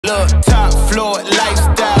Look, top floor,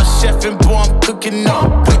 lifestyle, chef and boy, I'm cooking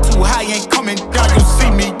up. Way too high, ain't coming down, you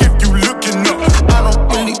see me if you looking up. I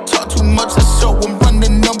don't really talk too much, I show them run the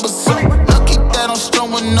numbers up. Lucky that I'm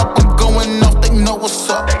showing up, I'm going off, they know what's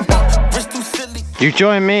up. Wrist too silly. You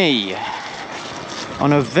join me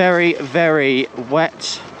on a very, very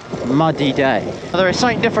wet, muddy day. There is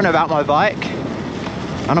something different about my bike,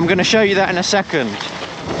 and I'm going to show you that in a second.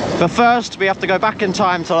 But first, we have to go back in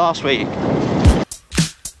time to last week.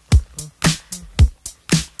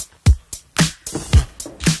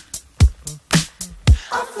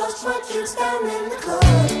 I've lost my juice down in the club.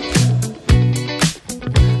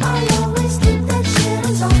 I always keep that shit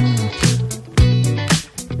on top.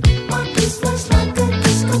 My piece looks like a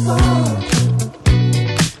disco ball.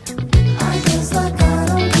 I dance like I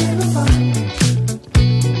don't give a fuck.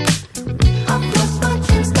 I've lost my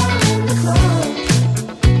juice down in the club.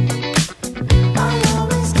 I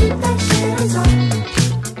always keep that shit on top.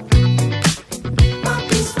 My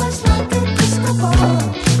piece looks like a disco ball.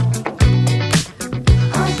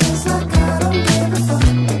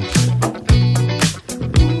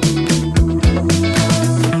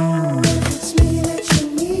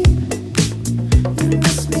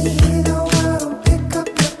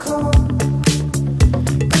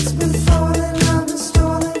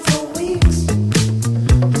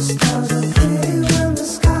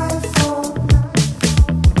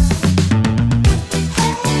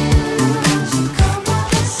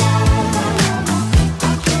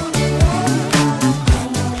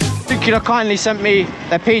 Nucular kindly sent me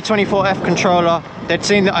their P24F controller. They'd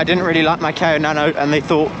seen that I didn't really like my KO Nano and they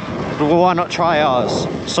thought, well, why not try ours?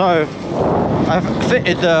 So I've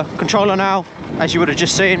fitted the controller now, as you would have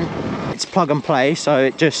just seen. It's plug and play, so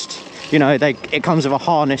it just, you know, it comes with a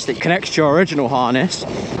harness that connects to your original harness.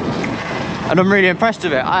 And I'm really impressed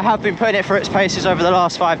with it. I have been putting it through its paces over the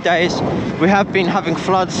last 5 days. We have been having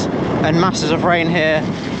floods and masses of rain here,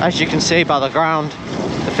 as you can see by the ground.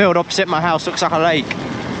 The field opposite my house looks like a lake.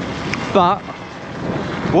 But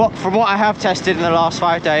from what I have tested in the last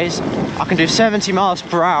 5 days, I can do 70 miles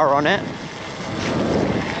per hour on it,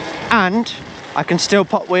 and I can still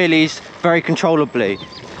pop wheelies very controllably.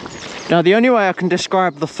 Now, the only way I can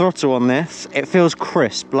describe the throttle on this, it feels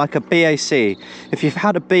crisp, like a BAC. If you've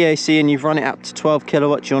had a BAC and you've run it up to 12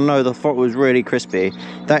 kilowatts, you'll know the throttle is really crispy.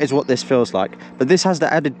 That is what this feels like. But this has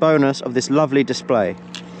the added bonus of this lovely display.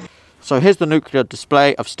 So here's the Nucular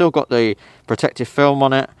display. I've still got the protective film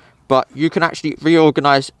on it, but you can actually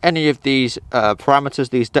reorganize any of these parameters,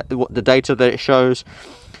 the data that it shows.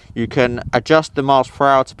 You can adjust the miles per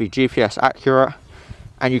hour to be GPS accurate,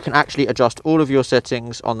 and you can actually adjust all of your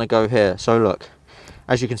settings on the go here. So look,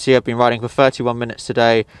 as you can see, I've been riding for 31 minutes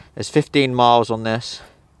today. There's 15 miles on this.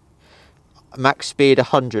 Max speed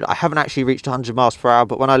 100. I haven't actually reached 100 miles per hour,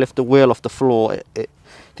 but when I lift the wheel off the floor, it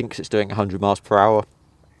thinks it's doing 100 miles per hour.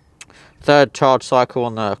 Third charge cycle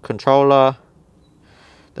on the controller.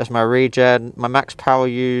 There's my regen. My max power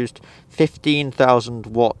used 15,000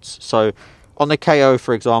 watts. So on the KO,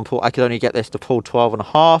 for example, I could only get this to pull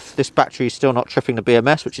 12.5. This battery is still not tripping the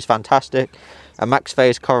BMS, which is fantastic. A max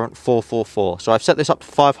phase current 444. So I've set this up to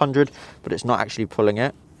 500, but it's not actually pulling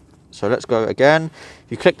it. So let's go again.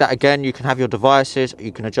 If you click that again, you can have your devices.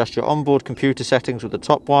 You can adjust your onboard computer settings with the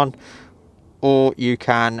top one, or you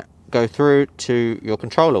can go through to your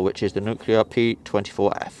controller, which is the Nucular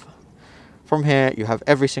P24F. From here, you have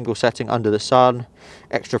every single setting under the sun.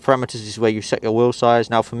 Extra parameters is where you set your wheel size.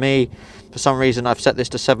 Now for me, for some reason, I've set this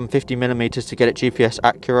to 750mm to get it GPS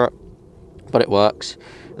accurate, but it works.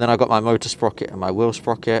 And then I've got my motor sprocket and my wheel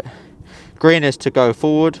sprocket. Green is to go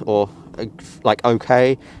forward, or like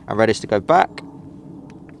okay, and red is to go back.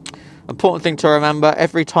 Important thing to remember,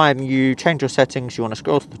 every time you change your settings, you want to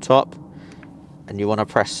scroll to the top and you want to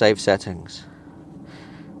press save settings.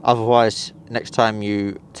 Otherwise, next time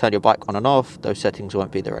you turn your bike on and off, those settings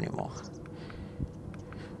won't be there anymore.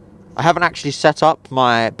 I haven't actually set up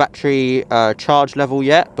my battery charge level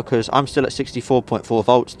yet because I'm still at 64.4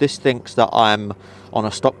 volts. This thinks that I'm on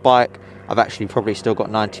a stock bike. I've actually probably still got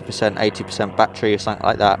 90%, 80% battery or something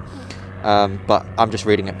like that. But I'm just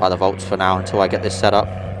reading it by the volts for now until I get this set up.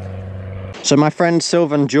 So my friend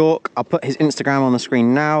Sylvan Jork, I'll put his Instagram on the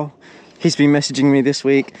screen now. He's been messaging me this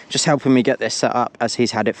week, just helping me get this set up, as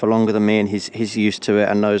he's had it for longer than me and he's used to it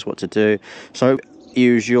and knows what to do. So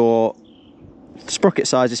use your sprocket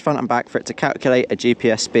sizes front and back for it to calculate a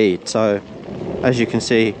GPS speed. So as you can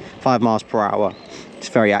see, 5 miles per hour. It's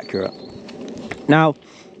very accurate. Now,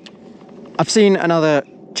 I've seen another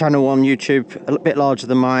channel on YouTube, a bit larger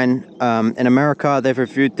than mine, in America. They've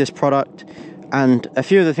reviewed this product, and a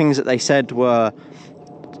few of the things that they said were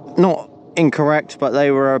not incorrect, but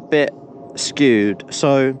they were a bit skewed.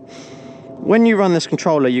 So when you run this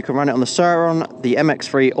controller, you can run it on the Sauron, the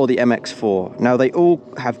MX3 or the MX4. Now they all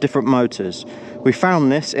have different motors. We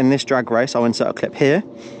found this in this drag race. I'll insert a clip here.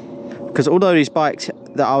 Because although these bikes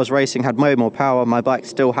that I was racing had way more power, my bike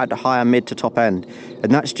still had a higher mid to top end,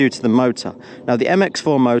 and that's due to the motor. Now the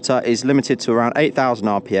MX4 motor is limited to around 8,000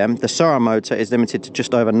 RPM, the Sauron motor is limited to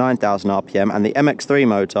just over 9,000 RPM, and the MX3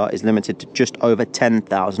 motor is limited to just over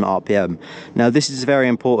 10,000 RPM. Now this is very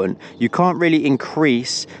important. You can't really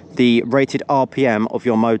increase the rated RPM of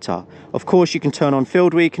your motor. Of course you can turn on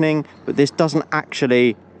field weakening, but this doesn't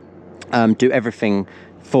actually do everything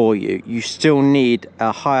for you. You still need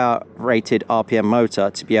a higher rated RPM motor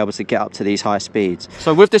to be able to get up to these high speeds.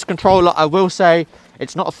 So with this controller, I will say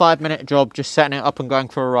it's not a 5-minute job just setting it up and going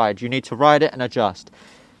for a ride. You need to ride it and adjust.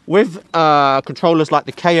 With controllers like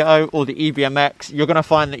the KO or the EBMX, you're going to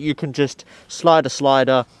find that you can just slide a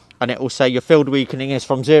slider and it will say your field weakening is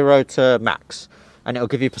from 0 to max, and it will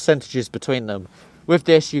give you percentages between them. With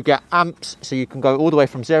this, you get amps, so you can go all the way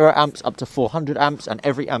from 0 amps up to 400 amps and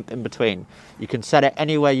every amp in between. You can set it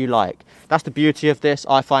anywhere you like. That's the beauty of this.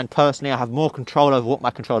 I find personally I have more control over what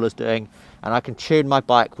my controller's doing, and I can tune my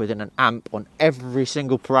bike within an amp on every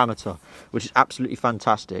single parameter, which is absolutely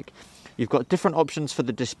fantastic. You've got different options for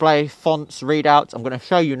the display, fonts, readouts. I'm going to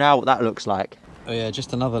show you now what that looks like. Oh yeah,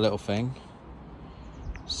 just another little thing.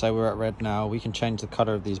 Say we're at red now, we can change the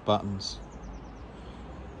colour of these buttons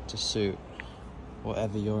to suit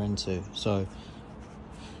whatever you're into. So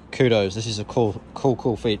kudos, this is a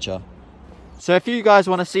cool feature. So if you guys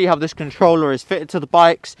want to see how this controller is fitted to the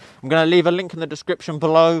bikes, I'm going to leave a link in the description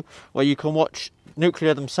below where you can watch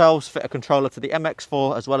Nucular themselves fit a controller to the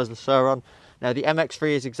MX4 as well as the Sauron. Now the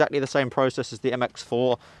MX3 is exactly the same process as the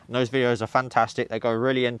MX4, and those videos are fantastic. They go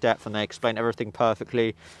really in depth and they explain everything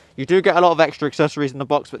perfectly. You do get a lot of extra accessories in the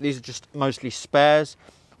box, but these are just mostly spares.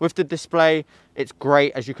 With the display, it's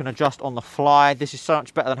great as you can adjust on the fly. This is so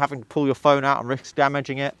much better than having to pull your phone out and risk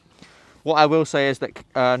damaging it. What I will say is that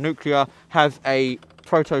Nucular have a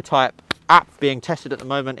prototype app being tested at the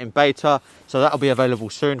moment in beta, so that'll be available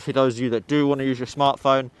soon for those of you that do want to use your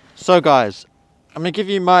smartphone. So guys, I'm going to give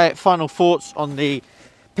you my final thoughts on the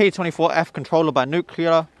P24F controller by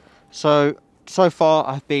Nucular. So far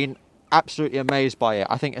I've been absolutely amazed by it.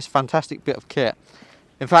 I think it's a fantastic bit of kit.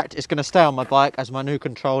 In fact, it's going to stay on my bike as my new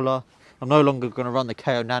controller. I'm no longer going to run the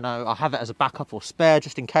KO Nano. I'll have it as a backup or spare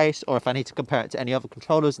just in case, or if I need to compare it to any other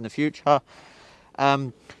controllers in the future.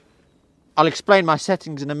 I'll explain my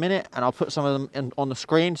settings in a minute and I'll put some of them on the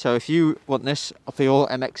screen. So if you want this for your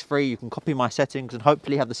MX3, you can copy my settings and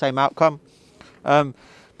hopefully have the same outcome. But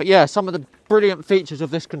yeah, some of the brilliant features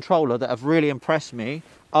of this controller that have really impressed me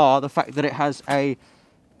are the fact that it has a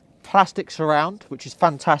plastic surround, which is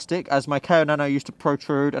fantastic, as my KO Nano used to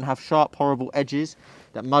protrude and have sharp, horrible edges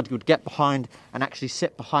that mud would get behind and actually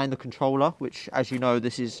sit behind the controller, which, as you know,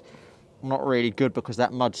 this is not really good because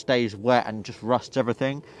that mud stays wet and just rusts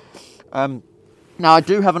everything. Now, I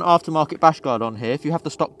do have an aftermarket bash guard on here. If you have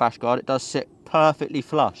the stock bash guard, it does sit perfectly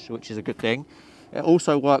flush, which is a good thing. It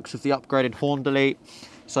also works with the upgraded horn delete,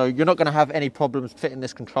 so you're not going to have any problems fitting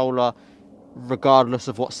this controller regardless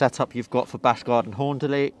of what setup you've got for bash guard and horn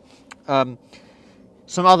delete.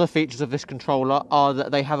 Some other features of this controller are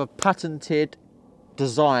that they have a patented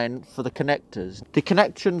design for the connectors. The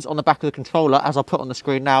connections on the back of the controller, as I'll put on the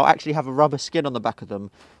screen now, actually have a rubber skin on the back of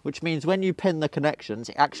them, which means when you pin the connections,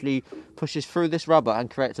 it actually pushes through this rubber and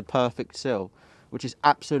creates a perfect seal, which is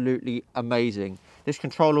absolutely amazing. This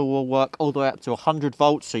controller will work all the way up to 100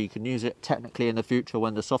 volts, so you can use it technically in the future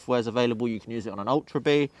when the software is available. You can use it on an Ultra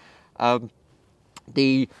B.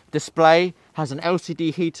 The display has an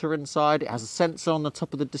LCD heater inside. It has a sensor on the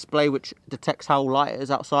top of the display which detects how light it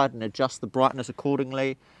is outside and adjusts the brightness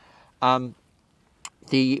accordingly.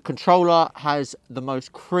 The controller has the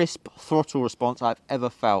most crisp throttle response I've ever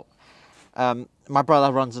felt. My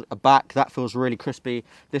brother runs a back, that feels really crispy.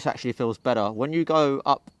 This actually feels better. When you go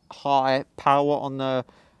up high power on the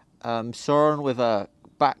Sauron with a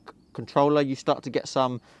back controller, you start to get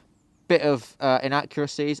some bit of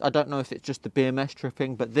inaccuracies. I don't know if it's just the BMS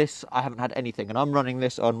tripping, but this, I haven't had anything, and I'm running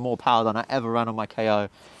this on more power than I ever ran on my KO.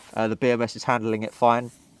 The BMS is handling it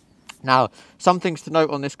fine. Now, some things to note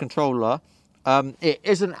on this controller. It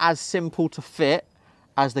isn't as simple to fit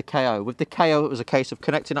as the KO. With the KO, it was a case of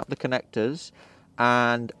connecting up the connectors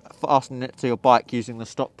and fastening it to your bike using the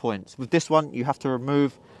stock points. With this one, you have to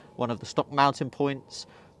remove one of the stock mounting points.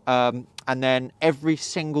 and then every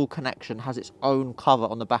single connection has its own cover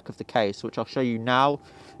on the back of the case, which I'll show you now.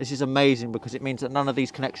 This is amazing because it means that none of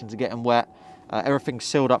these connections are getting wet. Everything's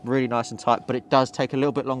sealed up really nice and tight, but it does take a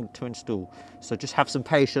little bit longer to install. So just have some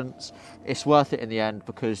patience. It's worth it in the end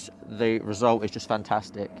because the result is just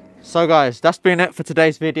fantastic. So guys, that's been it for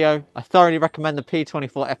today's video. I thoroughly recommend the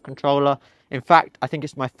P24F controller. In fact, I think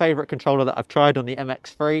it's my favorite controller that I've tried on the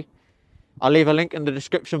MX3. I'll leave a link in the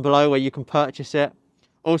description below where you can purchase it.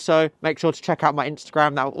 Also, make sure to check out my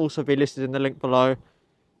Instagram. That will also be listed in the link below.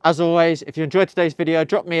 As always, if you enjoyed today's video,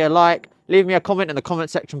 drop me a like, leave me a comment in the comment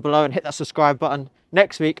section below and hit that subscribe button.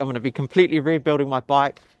 Next week, I'm going to be completely rebuilding my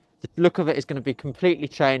bike. The look of it is going to be completely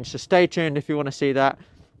changed, so stay tuned if you want to see that.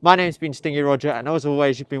 My name's been Stingy Roger, and as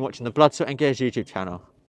always, you've been watching the Blood, Sweat and Gears YouTube channel.